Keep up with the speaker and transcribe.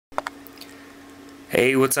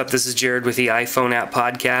Hey, what's up? This is Jared with the iPhone app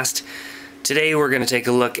podcast. Today we're going to take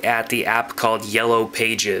a look at the app called Yellow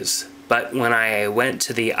Pages. But when I went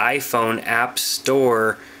to the iPhone app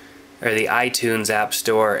store, or the iTunes app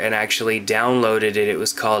store, and actually downloaded it, it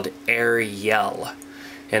was called AirYell.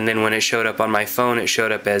 And then when it showed up on my phone, it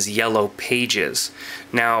showed up as Yellow Pages.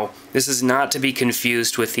 Now, this is not to be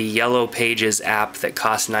confused with the Yellow Pages app that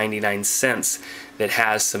costs 99 cents that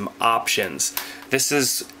has some options. This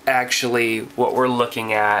is actually what we're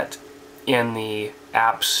looking at in the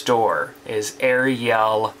app store, is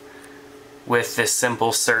AirYell with this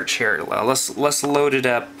simple search here. Well, let's load it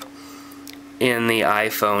up in the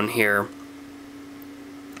iPhone here.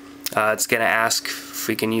 It's going to ask if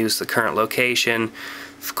we can use the current location.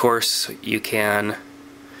 Of course you can,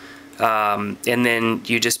 and then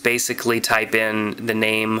you just basically type in the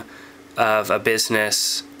name of a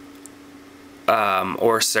business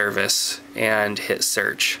or service and hit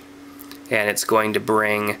search, and it's going to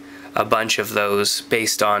bring a bunch of those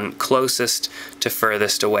based on closest to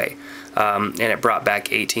furthest away, and it brought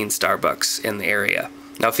back 18 Starbucks in the area.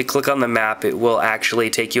 Now if you click on the map, it will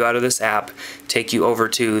actually take you out of this app, take you over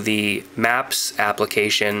to the Maps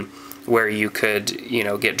application where you could,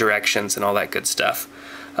 get directions and all that good stuff.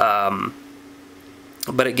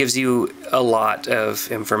 But it gives you a lot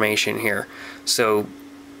of information here. So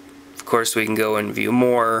of course we can go and view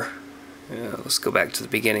more. Let's go back to the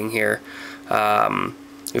beginning here.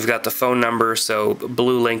 We've got the phone number, so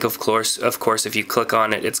blue link, of course if you click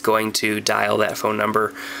on it, it's going to dial that phone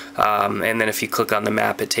number, and then if you click on the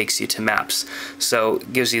map, it takes you to Maps. So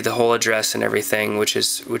it gives you the whole address and everything, which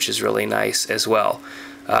is really nice as well.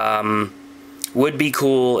 Would be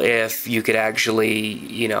cool if you could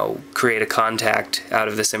actually, create a contact out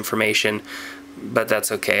of this information, but that's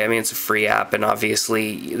okay. I mean, it's a free app, and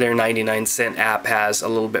obviously their 99-cent app has a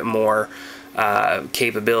little bit more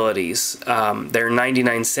capabilities. Their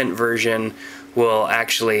 99-cent version will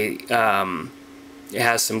actually it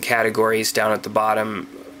has some categories down at the bottom,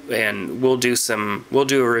 and we'll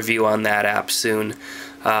do a review on that app soon.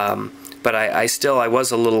 But I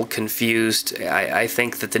was a little confused. I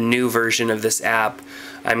think that the new version of this app,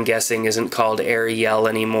 I'm guessing, isn't called AirYell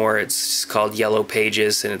anymore. It's called Yellow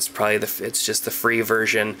Pages, and it's probably it's just the free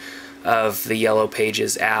version of the Yellow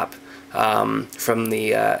Pages app from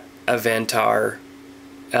the Avantar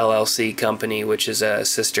LLC company, which is a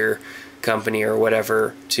sister company or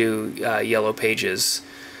whatever to Yellow Pages,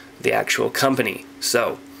 the actual company.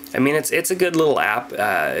 So I mean, it's a good little app.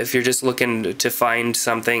 If you're just looking to find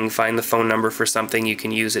something, find the phone number for something, you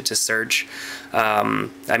can use it to search.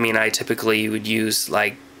 I mean, I typically would use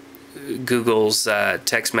like Google's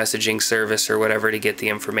text messaging service or whatever to get the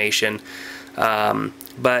information.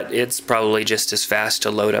 But it's probably just as fast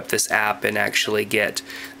to load up this app and actually get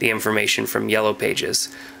the information from Yellow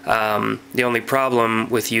Pages. The only problem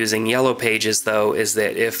with using Yellow Pages, though, is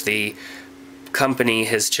that if the company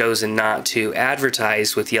has chosen not to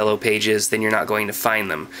advertise with Yellow Pages, then you're not going to find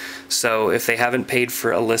them. So if they haven't paid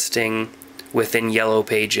for a listing within Yellow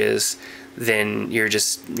Pages, then you're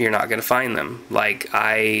not going to find them. Like,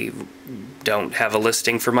 I don't have a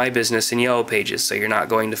listing for my business in Yellow Pages, so you're not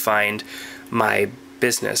going to find my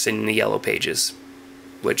business in the Yellow Pages,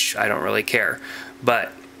 which I don't really care.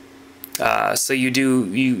 But so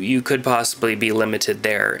you could possibly be limited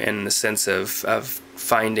there in the sense of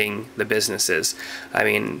finding the businesses. I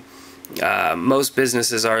mean, most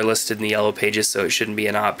businesses are listed in the Yellow Pages, so it shouldn't be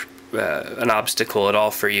an obstacle at all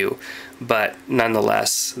for you. But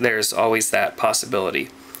nonetheless, there's always that possibility.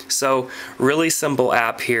 So, really simple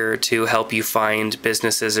app here to help you find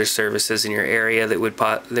businesses or services in your area that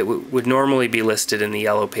would normally be listed in the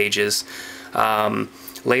Yellow Pages.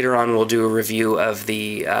 Later on, we'll do a review of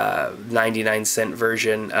the 99-cent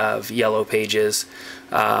version of Yellow Pages.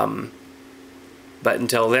 But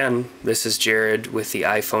until then, this is Jared with the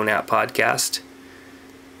iPhone app podcast,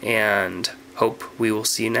 and hope we will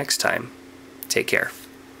see you next time. Take care.